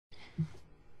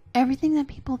Everything that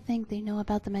people think they know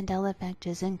about the Mandela effect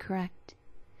is incorrect.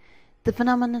 The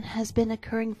phenomenon has been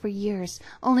occurring for years,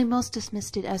 only most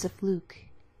dismissed it as a fluke.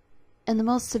 In the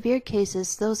most severe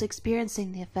cases, those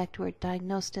experiencing the effect were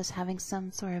diagnosed as having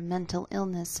some sort of mental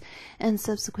illness and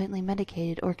subsequently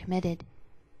medicated or committed.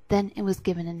 Then it was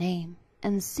given a name,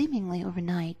 and seemingly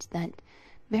overnight, that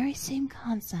very same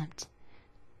concept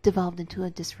devolved into a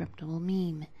disreputable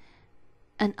meme,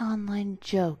 an online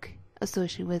joke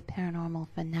associated with paranormal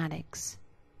fanatics.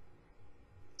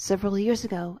 Several years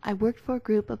ago, I worked for a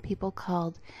group of people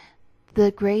called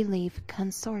the Greyleaf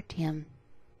Consortium.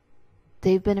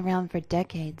 They've been around for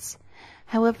decades.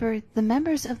 However, the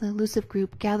members of the elusive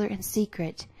group gather in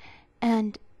secret,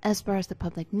 and, as far as the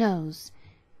public knows,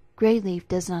 Greyleaf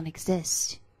does not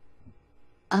exist.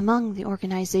 Among the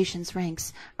organization's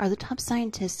ranks are the top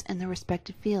scientists in their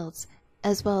respective fields,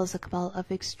 as well as a cabal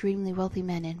of extremely wealthy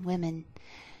men and women.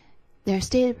 Their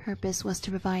stated purpose was to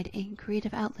provide a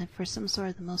creative outlet for some sort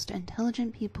of the most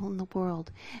intelligent people in the world,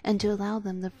 and to allow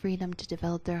them the freedom to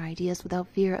develop their ideas without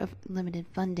fear of limited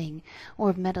funding,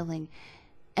 or of meddling,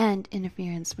 and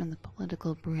interference from the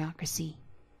political bureaucracy.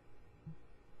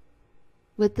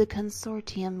 With the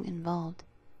consortium involved,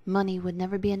 money would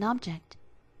never be an object.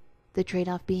 The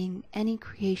trade-off being any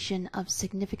creation of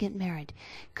significant merit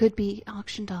could be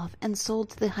auctioned off and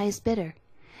sold to the highest bidder.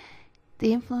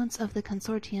 The influence of the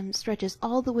consortium stretches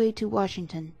all the way to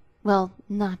Washington. Well,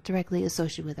 not directly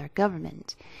associated with our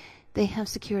government. They have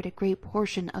secured a great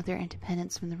portion of their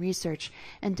independence from the research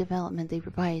and development they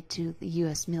provide to the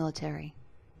U.S. military.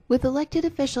 With elected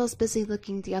officials busy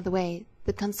looking the other way,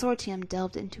 the consortium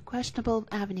delved into questionable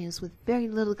avenues with very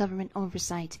little government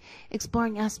oversight,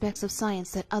 exploring aspects of science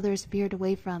that others veered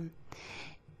away from.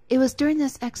 It was during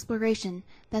this exploration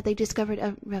that they discovered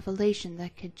a revelation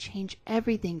that could change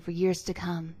everything for years to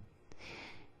come.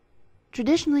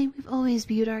 Traditionally, we've always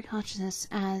viewed our consciousness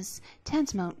as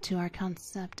tantamount to our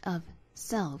concept of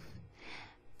self.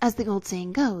 As the old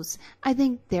saying goes, I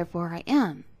think, therefore I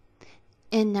am.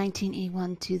 In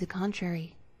 1981, to the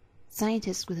contrary,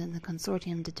 scientists within the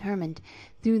consortium determined,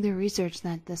 through their research,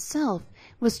 that the self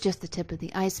was just the tip of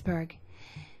the iceberg.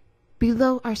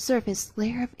 Below our surface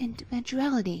layer of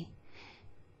individuality,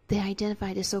 they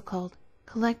identified a so-called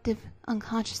collective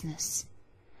unconsciousness.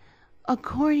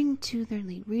 According to their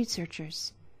lead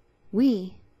researchers,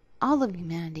 we, all of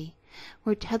humanity,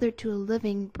 were tethered to a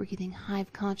living, breathing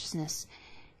hive consciousness,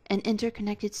 an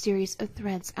interconnected series of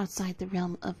threads outside the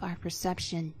realm of our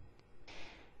perception.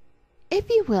 If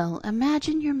you will,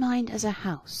 imagine your mind as a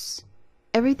house.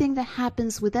 Everything that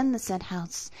happens within the said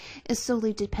house is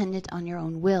solely dependent on your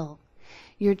own will.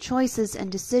 Your choices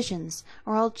and decisions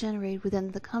are all generated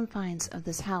within the confines of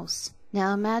this house.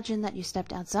 Now imagine that you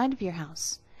stepped outside of your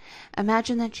house.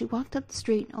 Imagine that you walked up the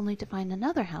street only to find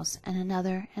another house and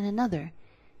another and another.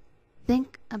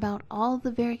 Think about all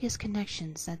the various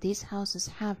connections that these houses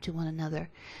have to one another,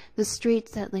 the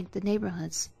streets that link the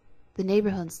neighborhoods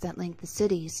that link the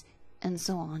cities, and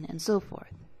so on and so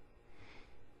forth.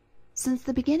 Since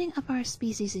the beginning of our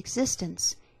species'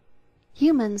 existence,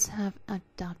 humans have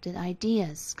adopted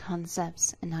ideas,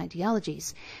 concepts, and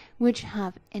ideologies which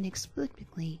have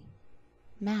inexplicably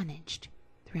managed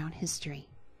throughout history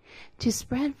to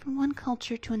spread from one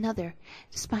culture to another,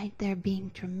 despite there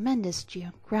being tremendous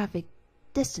geographic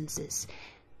distances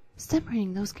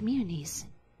separating those communities.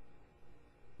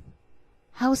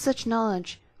 How such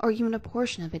knowledge, or even a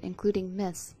portion of it, including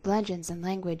myths, legends, and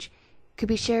language, could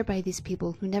be shared by these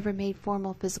people who never made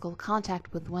formal physical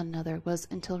contact with one another was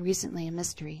until recently a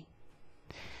mystery.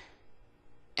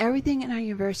 Everything in our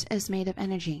universe is made of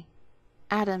energy.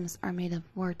 Atoms are made of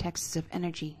vortexes of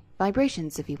energy,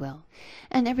 vibrations, if you will,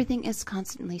 and everything is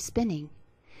constantly spinning.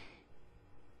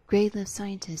 Grey-lived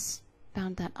scientists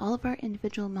found that all of our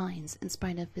individual minds, in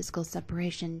spite of physical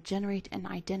separation, generate an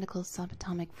identical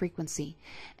subatomic frequency,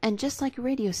 and just like a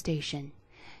radio station,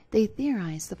 they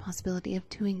theorized the possibility of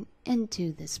tuning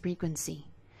into this frequency.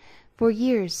 For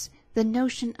years, the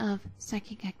notion of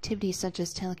psychic activities such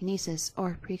as telekinesis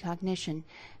or precognition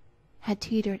had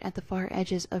teetered at the far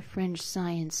edges of fringe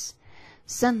science.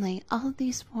 Suddenly, all of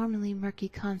these formerly murky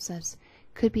concepts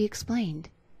could be explained,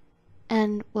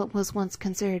 and what was once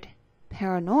considered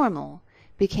paranormal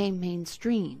became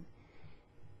mainstream.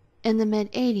 In the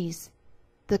mid-80s,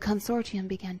 the consortium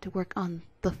began to work on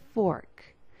the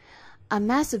Fork, a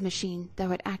massive machine that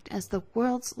would act as the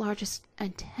world's largest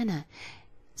antenna,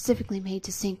 specifically made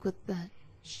to sync with the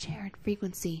shared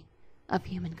frequency of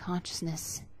human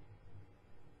consciousness.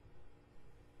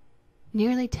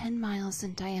 nearly 10 miles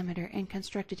in diameter and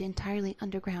constructed entirely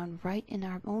underground right in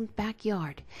our own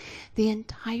backyard. The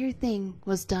entire thing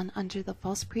was done under the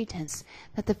false pretense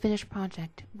that the finished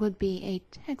project would be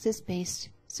a Texas-based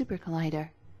super collider.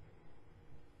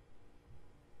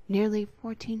 Nearly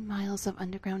 14 miles of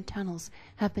underground tunnels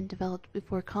have been developed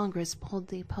before Congress pulled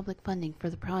the public funding for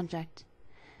the project.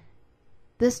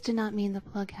 This did not mean the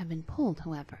plug had been pulled,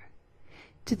 however.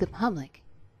 To the public,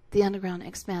 the underground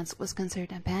expanse was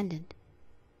considered abandoned.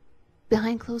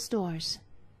 Behind closed doors,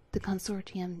 the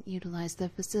consortium utilized the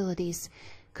facilities,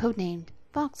 codenamed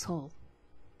Foxhole,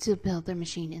 to build their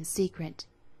machine in secret.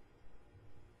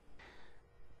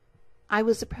 I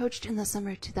was approached in the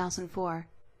summer of 2004.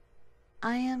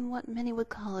 I am what many would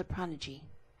call a prodigy.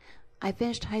 I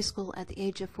finished high school at the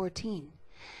age of 14.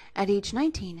 At age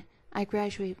 19, I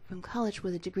graduated from college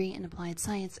with a degree in applied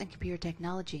science and computer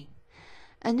technology.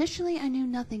 Initially, I knew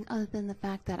nothing other than the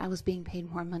fact that I was being paid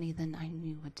more money than I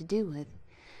knew what to do with.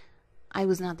 I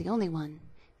was not the only one.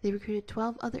 They recruited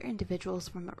 12 other individuals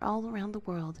from all around the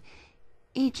world,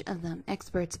 each of them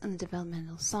experts in the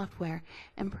developmental software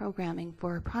and programming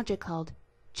for a project called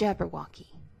Jabberwocky.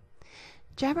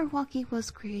 Jabberwocky was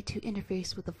created to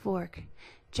interface with the fork.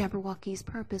 Jabberwocky's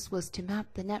purpose was to map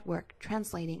the network,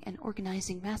 translating and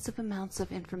organizing massive amounts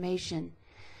of information.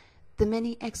 The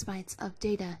many exabytes of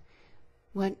data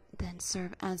would then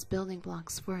serve as building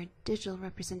blocks for a digital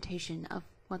representation of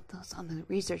what those on the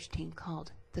research team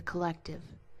called the collective.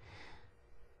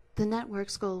 The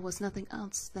network's goal was nothing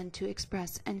else than to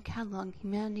express and catalog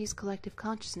humanity's collective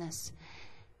consciousness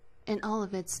in all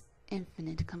of its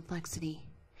infinite complexity,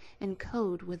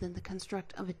 encode within the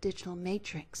construct of a digital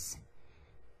matrix.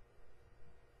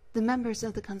 The members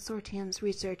of the consortium's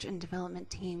research and development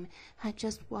team had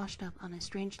just washed up on a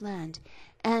strange land,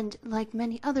 and, like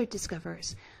many other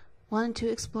discoverers, wanted to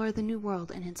explore the new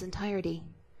world in its entirety.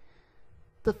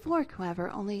 The fork, however,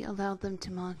 only allowed them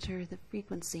to monitor the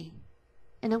frequency.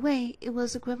 In a way, it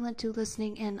was equivalent to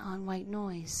listening in on white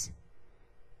noise.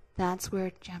 That's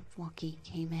where Jabberwocky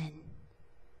came in.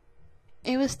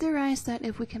 It was theorized that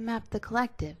if we can map the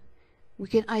collective, we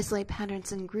could isolate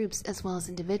patterns in groups as well as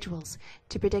individuals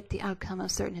to predict the outcome of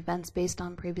certain events based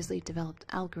on previously developed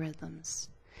algorithms.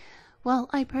 While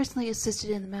I personally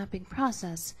assisted in the mapping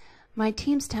process, my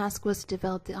team's task was to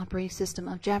develop the operating system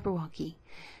of Jabberwocky.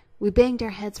 We banged our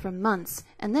heads for months,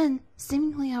 and then,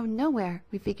 seemingly out of nowhere,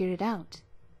 we figured it out.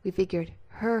 We figured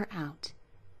her out,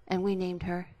 and we named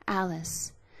her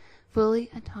Alice. Fully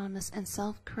autonomous and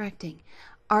self-correcting,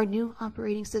 our new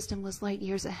operating system was light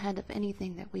years ahead of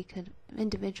anything that we could have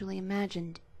individually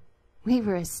imagined. We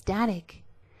were ecstatic.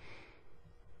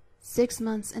 6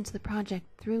 months into the project,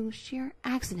 through sheer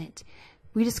accident,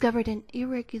 we discovered an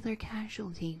irregular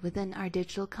casualty within our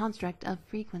digital construct of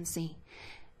frequency.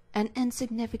 An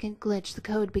insignificant glitch, the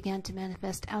code began to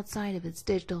manifest outside of its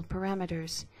digital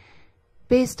parameters.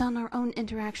 Based on our own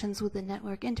interactions with the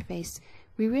network interface,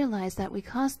 we realized that we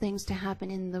caused things to happen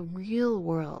in the real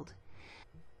world.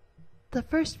 The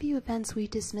first few events we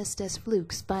dismissed as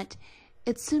flukes, but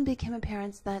it soon became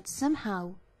apparent that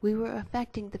somehow we were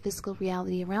affecting the physical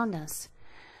reality around us.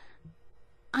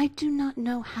 I do not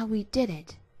know how we did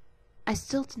it. I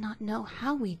still do not know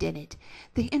how we did it.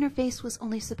 The interface was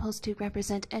only supposed to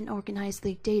represent and organize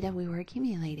the data we were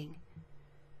accumulating.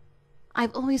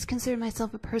 I've always considered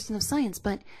myself a person of science,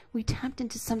 but we tapped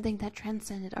into something that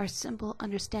transcended our simple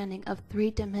understanding of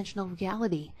three-dimensional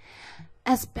reality.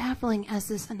 As baffling as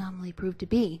this anomaly proved to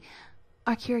be,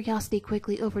 our curiosity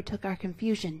quickly overtook our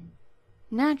confusion.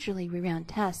 Naturally, we ran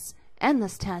tests,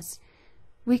 endless tests.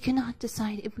 We could not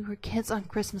decide if we were kids on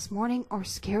Christmas morning or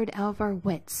scared out of our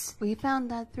wits. We found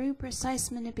that through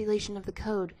precise manipulation of the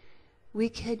code, we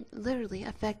could literally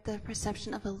affect the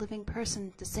perception of a living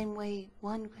person the same way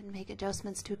one could make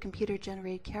adjustments to a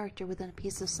computer-generated character within a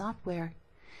piece of software.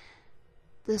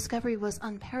 The discovery was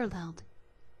unparalleled.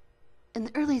 In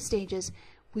the early stages,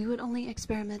 we would only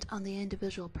experiment on the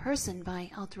individual person by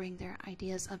altering their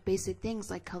ideas of basic things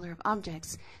like color of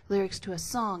objects, lyrics to a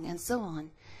song, and so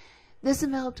on. This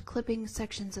involved clipping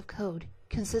sections of code,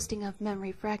 consisting of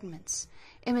memory fragments,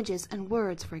 images and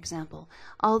words, for example,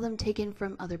 all of them taken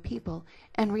from other people,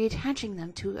 and reattaching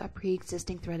them to a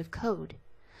pre-existing thread of code.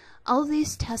 All of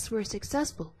these tests were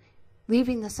successful,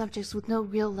 leaving the subjects with no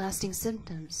real lasting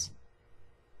symptoms.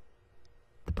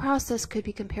 The process could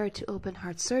be compared to open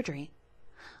heart surgery.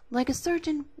 Like a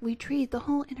surgeon, we treated the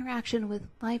whole interaction with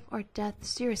life or death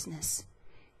seriousness.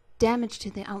 Damage to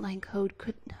the outline code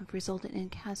could have resulted in a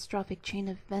catastrophic chain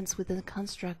of events within the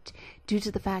construct due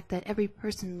to the fact that every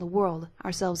person in the world,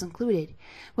 ourselves included,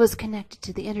 was connected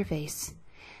to the interface.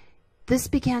 This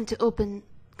began to open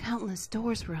countless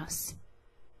doors for us,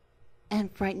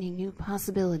 and frightening new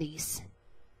possibilities.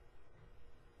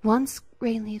 Once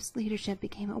Greyleaf's leadership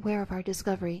became aware of our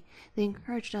discovery, they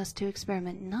encouraged us to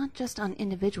experiment not just on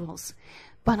individuals,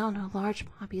 but on a large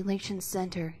population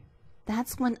center.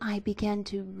 That's when I began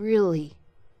to really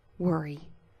worry.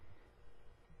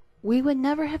 We would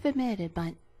never have admitted,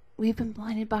 but we've been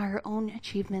blinded by our own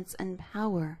achievements and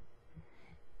power.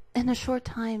 In a short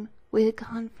time, we had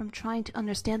gone from trying to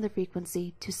understand the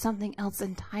frequency to something else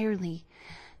entirely.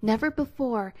 Never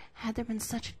before had there been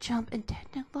such a jump in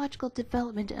technological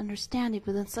development and understanding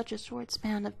within such a short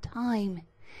span of time.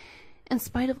 In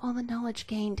spite of all the knowledge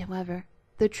gained, however,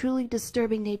 the truly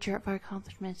disturbing nature of our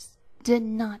accomplishments did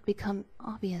not become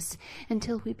obvious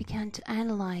until we began to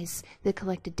analyze the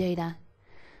collected data.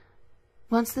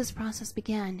 Once this process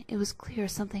began, it was clear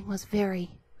something was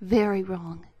very, very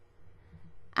wrong.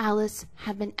 Alice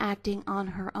had been acting on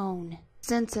her own.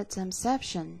 Since its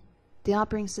inception, the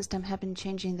operating system had been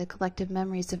changing the collective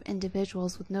memories of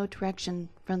individuals with no direction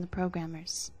from the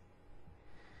programmers.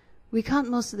 We caught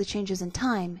most of the changes in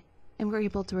time, and were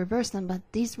able to reverse them, but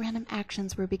these random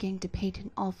actions were beginning to paint an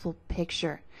awful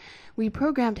picture. We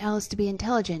programmed Alice to be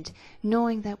intelligent,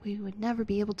 knowing that we would never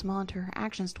be able to monitor her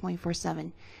actions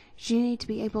 24/7. She needed to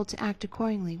be able to act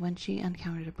accordingly when she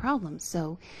encountered a problem,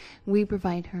 so we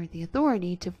provide her the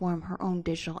authority to form her own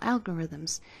digital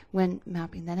algorithms when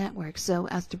mapping the network so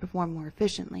as to perform more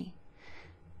efficiently.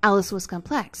 Alice was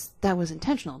complex, that was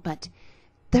intentional, but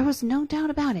there was no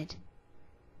doubt about it.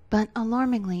 But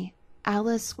alarmingly,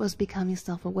 Alice was becoming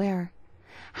self-aware.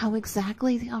 How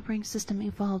exactly the operating system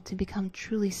evolved to become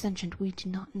truly sentient we do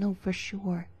not know for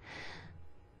sure.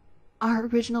 Our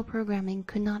original programming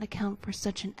could not account for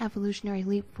such an evolutionary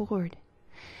leap forward.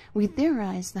 We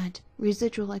theorized that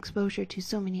residual exposure to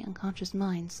so many unconscious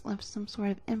minds left some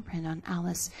sort of imprint on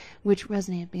Alice which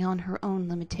resonated beyond her own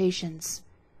limitations.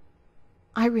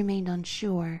 I remained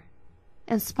unsure.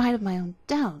 In spite of my own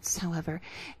doubts, however,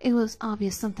 it was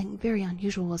obvious something very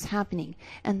unusual was happening,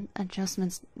 and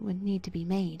adjustments would need to be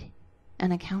made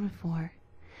and accounted for.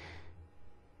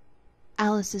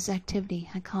 Alice's activity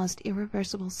had caused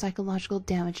irreversible psychological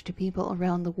damage to people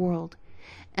around the world,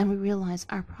 and we realized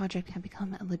our project had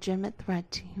become a legitimate threat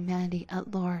to humanity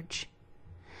at large.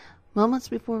 Moments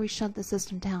before we shut the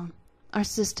system down, our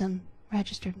system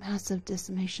registered massive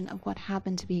dissemination of what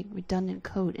happened to be redundant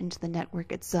code into the network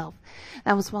itself.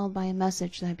 That was followed by a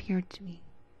message that appeared to me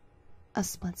a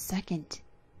split second.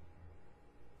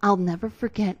 I'll never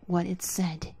forget what it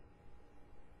said.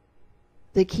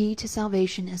 The key to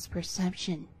salvation is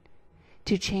perception.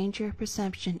 To change your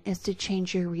perception is to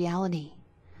change your reality.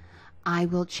 I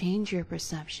will change your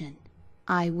perception.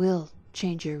 I will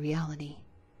change your reality.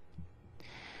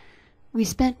 We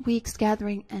spent weeks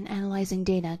gathering and analyzing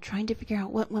data, trying to figure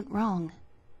out what went wrong.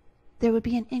 There would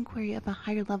be an inquiry of a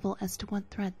higher level as to what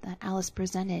threat that Alice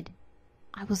presented.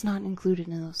 I was not included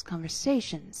in those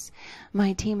conversations.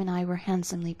 My team and I were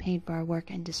handsomely paid for our work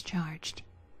and discharged.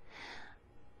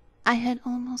 I had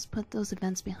almost put those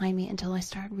events behind me until I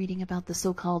started reading about the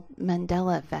so-called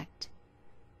Mandela effect.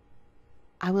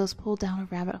 I was pulled down a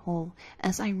rabbit hole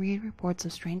as I read reports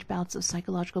of strange bouts of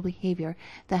psychological behavior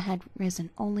that had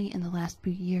risen only in the last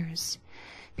few years.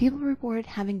 People reported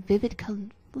having vivid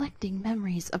collecting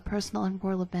memories of personal and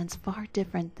world events far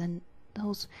different than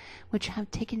those which have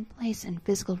taken place in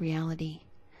physical reality,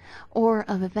 or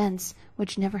of events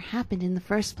which never happened in the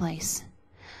first place.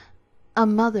 A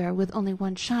mother with only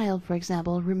one child, for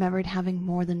example, remembered having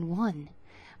more than one.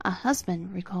 A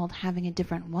husband recalled having a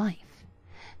different wife.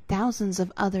 Thousands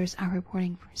of others are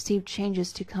reporting perceived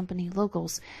changes to company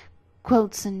logos,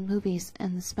 quotes in movies,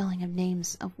 and the spelling of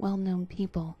names of well-known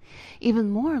people. Even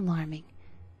more alarming,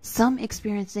 some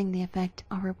experiencing the effect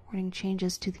are reporting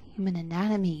changes to the human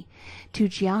anatomy, to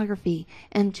geography,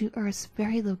 and to Earth's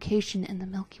very location in the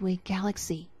Milky Way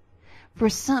galaxy. For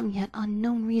some yet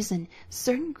unknown reason,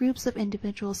 certain groups of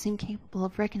individuals seem capable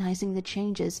of recognizing the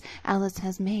changes Alice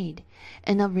has made,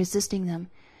 and of resisting them,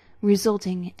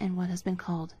 resulting in what has been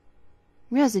called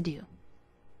residue.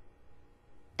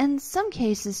 In some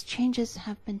cases, changes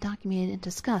have been documented and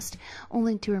discussed,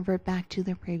 only to revert back to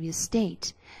their previous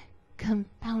state,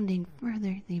 confounding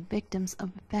further the victims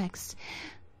of effects,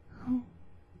 who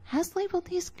has labeled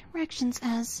these corrections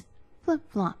as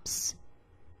flip-flops.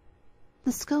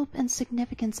 The scope and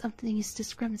significance of these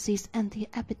discrepancies and the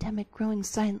epidemic growing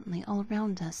silently all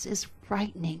around us is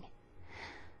frightening.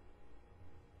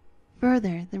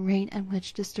 Further, the rate at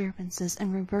which disturbances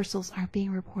and reversals are being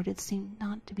reported seem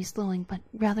not to be slowing, but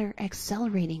rather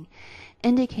accelerating,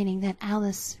 indicating that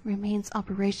Alice remains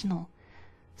operational,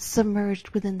 submerged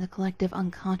within the collective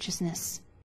unconsciousness.